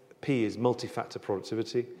 MFP is multi-factor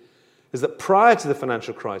productivity, is that prior to the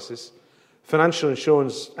financial crisis, financial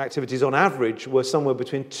insurance activities on average were somewhere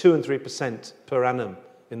between 2 and 3% per annum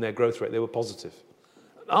in their growth rate. They were positive.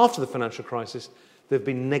 After the financial crisis, they've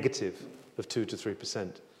been negative of 2 to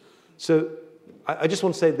 3%. So I just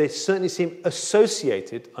want to say they certainly seem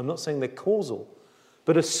associated, I'm not saying they're causal,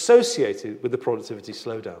 but associated with the productivity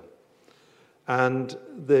slowdown. And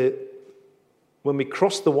when we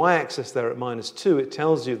cross the y-axis there at -2, it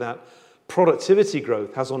tells you that productivity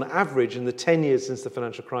growth has on average in the 10 years since the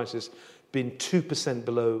financial crisis been 2%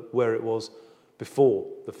 below where it was before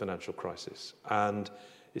the financial crisis. And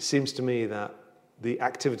it seems to me that the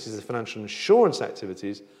activities of financial insurance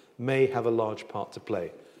activities may have a large part to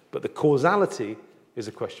play. But the causality is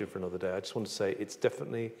a question for another day. I just want to say it's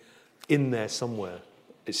definitely in there somewhere,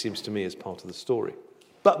 it seems to me, as part of the story.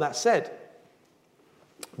 But that said,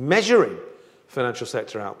 measuring financial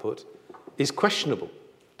sector output is questionable.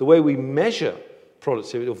 The way we measure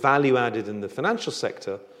productivity or value added in the financial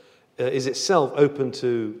sector is itself open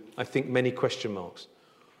to, I think, many question marks.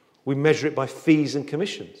 We measure it by fees and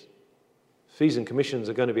commissions. Fees and commissions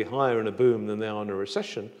are going to be higher in a boom than they are in a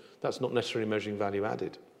recession. That's not necessarily measuring value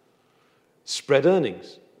added. Spread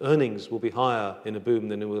earnings. Earnings will be higher in a boom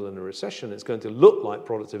than it will in a recession. It's going to look like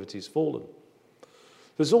productivity has fallen.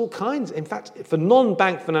 There's all kinds. In fact, for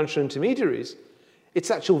non-bank financial intermediaries,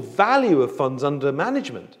 it's actual value of funds under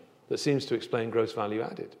management that seems to explain gross value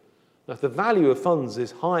added. Now, if the value of funds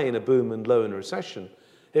is high in a boom and low in a recession,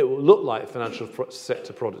 it will look like financial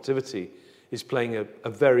sector productivity is playing a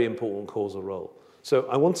very important causal role. So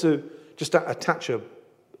I want to just attach a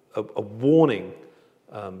warning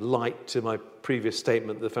light to my previous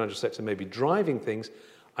statement that the financial sector may be driving things.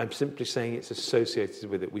 I'm simply saying it's associated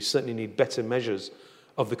with it. We certainly need better measures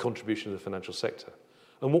of the contribution of the financial sector.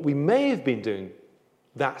 And what we may have been doing,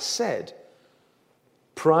 that said,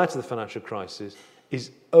 prior to the financial crisis,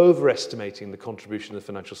 is overestimating the contribution of the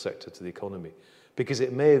financial sector to the economy, because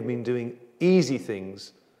it may have been doing easy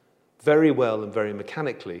things very well and very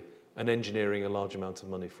mechanically and engineering a large amount of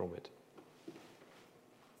money from it.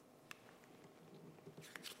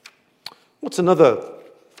 What's another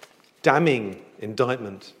damning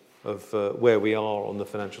indictment of where we are on the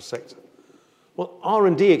financial sector? Well,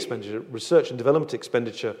 R&D expenditure, research and development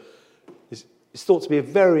expenditure, is thought to be a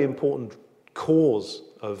very important cause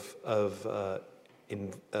of not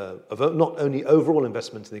only overall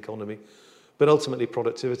investment in the economy, but ultimately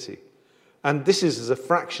productivity. And this is as a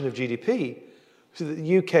fraction of GDP, so that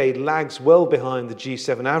the UK lags well behind the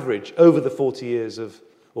G7 average over the 40 years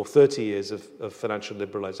or 30 years of financial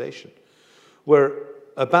liberalisation. We're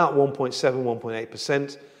about 1.7,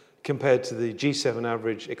 1.8% compared to the G7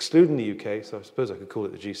 average, excluding the UK, so I suppose I could call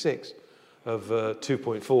it the G6, of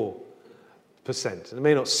 2.4%. And it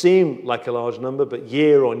may not seem like a large number, but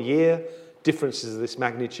year on year, differences of this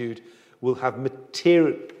magnitude will have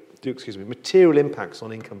material impacts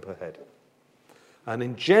on income per head. And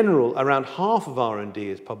in general, around half of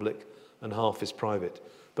R&D is public and half is private.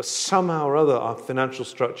 But somehow or other, our financial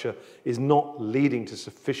structure is not leading to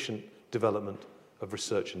sufficient development of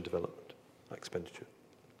research and development expenditure.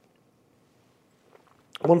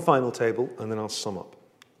 One final table, and then I'll sum up.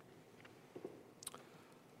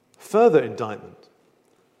 Further indictment,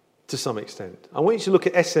 to some extent. I want you to look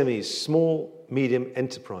at SMEs, small, medium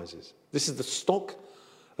enterprises. This is the stock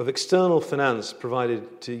of external finance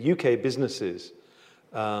provided to UK businesses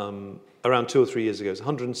around 2 or 3 years ago. It's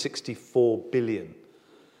 164 billion.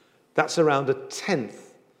 That's around a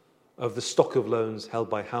tenth of the stock of loans held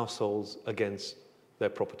by households against their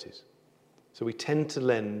properties. So we tend to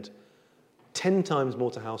lend 10 times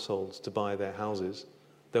more to households to buy their houses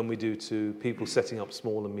than we do to people setting up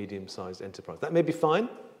small and medium-sized enterprises. That may be fine.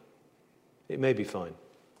 It may be fine.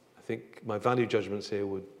 I think my value judgments here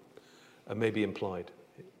may be implied.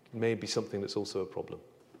 It may be something that's also a problem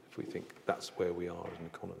if we think that's where we are as an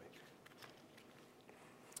economy.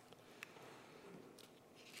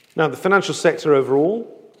 Now, the financial sector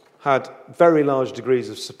overall had very large degrees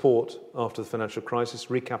of support after the financial crisis,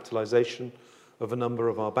 recapitalisation of a number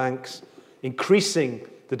of our banks, increasing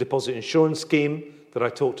the deposit insurance scheme that I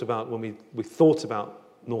talked about when we thought about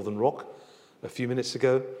Northern Rock a few minutes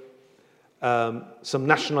ago, some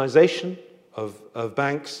nationalisation of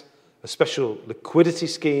banks, a special liquidity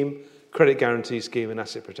scheme, credit guarantee scheme, and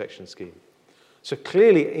asset protection scheme. So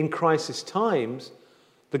clearly, in crisis times,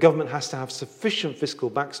 the government has to have sufficient fiscal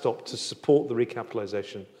backstop to support the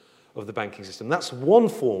recapitalisation of the banking system. That's one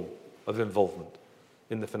form of involvement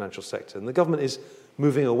in the financial sector. And the government is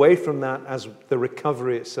moving away from that as the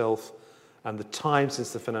recovery itself and the time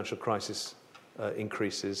since the financial crisis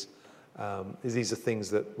increases. These are things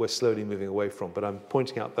that we're slowly moving away from. But I'm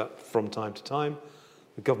pointing out that from time to time,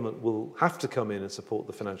 the government will have to come in and support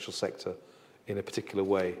the financial sector in a particular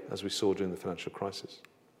way, as we saw during the financial crisis.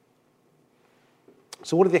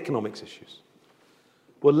 So what are the economics issues?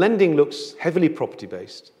 Well, lending looks heavily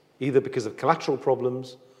property-based, either because of collateral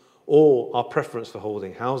problems or our preference for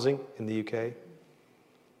holding housing in the UK.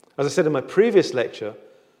 As I said in my previous lecture,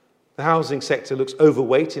 the housing sector looks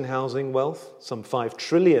overweight in housing wealth, some 5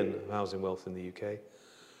 trillion of housing wealth in the UK.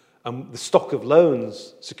 And the stock of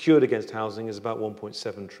loans secured against housing is about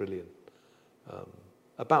 1.7 trillion,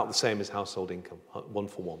 about the same as household income, 1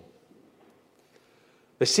 for 1.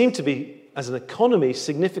 There seem to be, as an economy,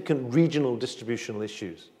 significant regional distributional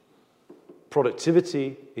issues.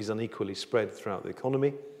 Productivity is unequally spread throughout the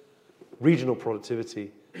economy. Regional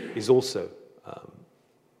productivity is also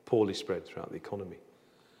poorly spread throughout the economy.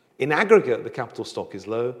 In aggregate, the capital stock is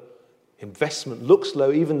low. Investment looks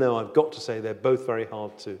low, even though I've got to say they're both very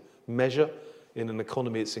hard to measure in an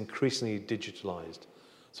economy that's increasingly digitalized.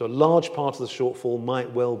 So a large part of the shortfall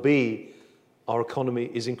might well be our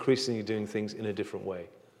economy is increasingly doing things in a different way.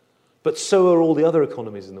 But so are all the other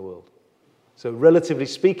economies in the world. So relatively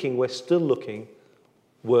speaking, we're still looking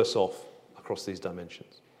worse off across these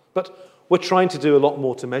dimensions. But we're trying to do a lot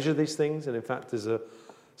more to measure these things. And in fact, there's a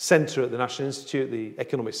centre at the National Institute, the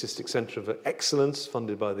Economic Statistics Centre of Excellence,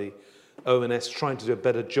 funded by the ONS, trying to do a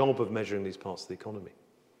better job of measuring these parts of the economy.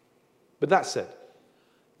 But that said,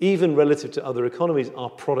 even relative to other economies, our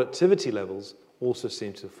productivity levels also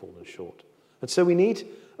seem to have fallen short. And so we need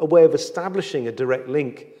a way of establishing a direct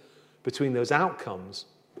link between those outcomes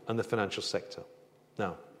and the financial sector.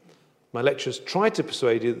 Now, my lectures try to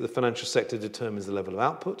persuade you that the financial sector determines the level of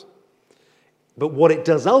output, but what it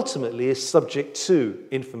does ultimately is subject to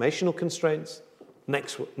informational constraints,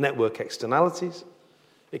 network externalities.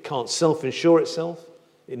 It can't self-insure itself.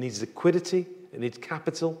 It needs liquidity. It needs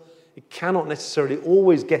capital. It cannot necessarily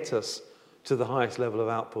always get us to the highest level of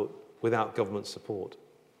output without government support.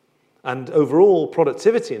 And overall,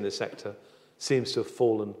 productivity in the sector seems to have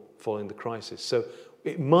fallen following the crisis. So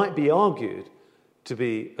it might be argued to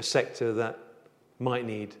be a sector that might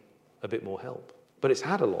need a bit more help. But it's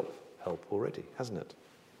had a lot of help already, hasn't it?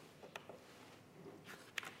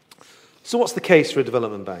 So what's the case for a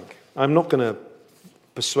development bank? I'm not going to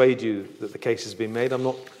persuade you that the case has been made. I'm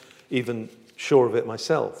not even sure of it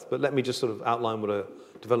myself. But let me just sort of outline what a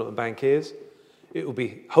development bank is. It will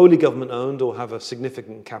be wholly government-owned or have a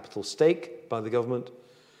significant capital stake by the government.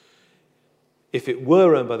 If it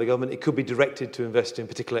were owned by the government, it could be directed to invest in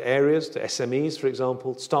particular areas, to SMEs, for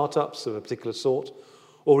example, startups of a particular sort,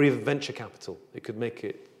 or even venture capital. It could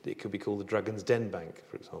be called the Dragon's Den Bank,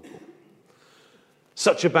 for example.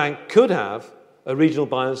 Such a bank could have a regional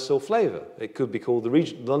bias or flavour. It could be called the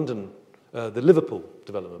Liverpool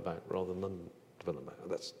Development Bank rather than London Development Bank.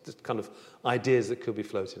 That's just kind of ideas that could be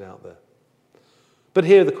floated out there. But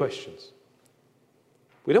here are the questions.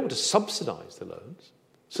 We don't want to subsidise the loans,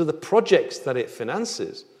 so the projects that it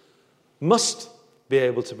finances must be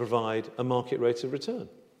able to provide a market rate of return.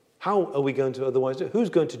 How are we going to otherwise do it? Who's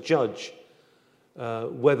going to judge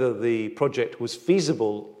whether the project was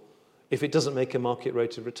feasible if it doesn't make a market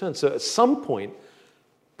rate of return? So at some point,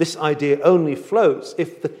 this idea only floats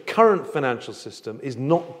if the current financial system is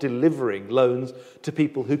not delivering loans to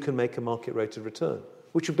people who can make a market rate of return,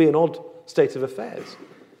 which would be an odd state of affairs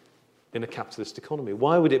in a capitalist economy.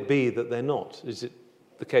 Why would it be that they're not? Is it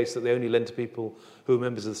the case that they only lend to people who are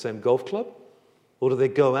members of the same golf club? Or do they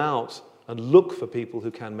go out and look for people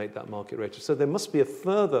who can make that market rate? So there must be a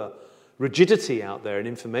further rigidity out there in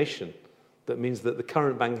information that means that the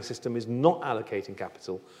current banking system is not allocating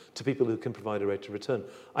capital to people who can provide a rate of return.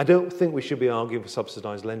 I don't think we should be arguing for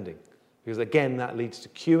subsidised lending, because again, that leads to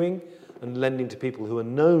queuing and lending to people who are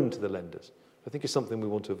known to the lenders. I think it's something we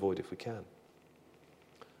want to avoid if we can.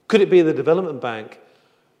 Could it be the development bank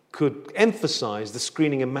could emphasise the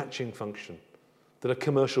screening and matching function that a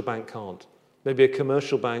commercial bank can't? Maybe a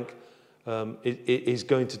commercial bank is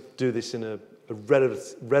going to do this in a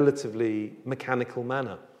relatively mechanical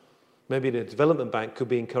manner. Maybe the development bank could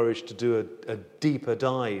be encouraged to do a deeper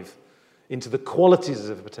dive into the qualities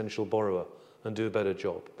of a potential borrower and do a better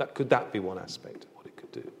job. Could that be one aspect of what it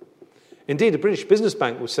could do? Indeed, a British business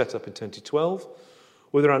bank was set up in 2012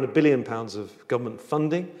 with around £1 billion of government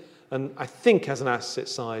funding, and I think has an asset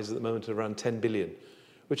size at the moment of around 10 billion,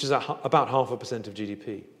 which is about 0.5% of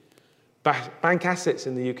GDP. Bank assets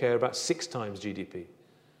in the UK are about 6 times GDP.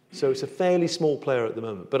 So it's a fairly small player at the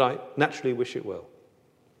moment, but I naturally wish it well.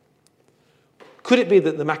 Could it be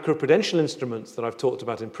that the macroprudential instruments that I've talked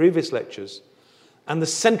about in previous lectures and the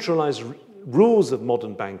centralized rules of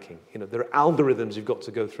modern banking, there are algorithms you've got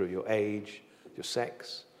to go through, your age, your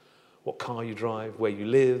sex, what car you drive, where you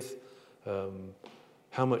live,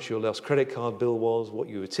 how much your last credit card bill was, what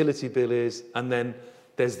your utility bill is, and then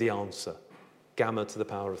there's the answer. Gamma to the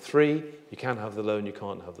power of 3, you can have the loan, you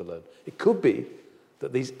can't have the loan. It could be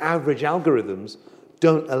that these average algorithms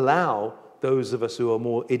don't allow those of us who are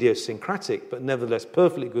more idiosyncratic, but nevertheless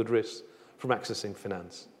perfectly good risks from accessing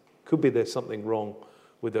finance. Could be there's something wrong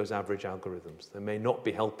with those average algorithms. They may not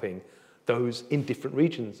be helping those in different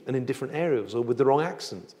regions and in different areas, or with the wrong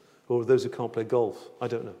accent, or those who can't play golf. I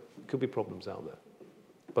don't know. Could be problems out there.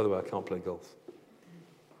 By the way, I can't play golf.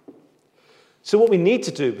 So what we need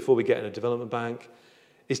to do before we get in a development bank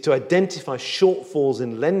is to identify shortfalls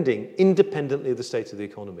in lending independently of the state of the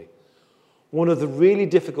economy. One of the really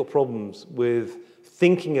difficult problems with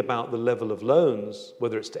thinking about the level of loans,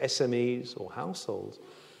 whether it's to SMEs or households,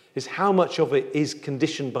 is how much of it is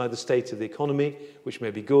conditioned by the state of the economy, which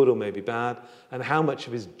may be good or may be bad, and how much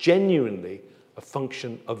of it is genuinely a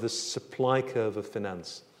function of the supply curve of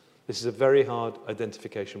finance. This is a very hard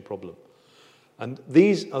identification problem. And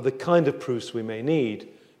these are the kind of proofs we may need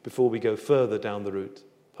before we go further down the route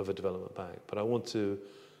of a development bank. But I want to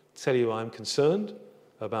tell you I'm concerned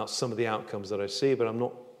about some of the outcomes that I see, but I'm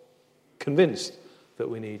not convinced that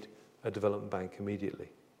we need a development bank immediately.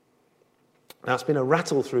 Now, it's been a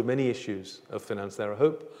rattle through many issues of finance there. I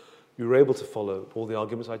hope you were able to follow all the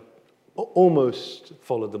arguments. I almost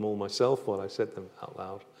followed them all myself while I said them out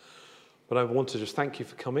loud. But I want to just thank you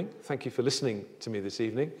for coming. Thank you for listening to me this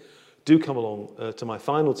evening. Do come along to my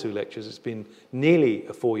final 2 lectures. It's been nearly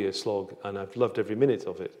a 4-year slog, and I've loved every minute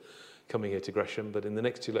of it coming here to Gresham. But in the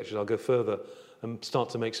next 2 lectures, I'll go further and start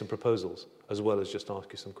to make some proposals, as well as just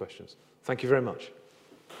ask you some questions. Thank you very much.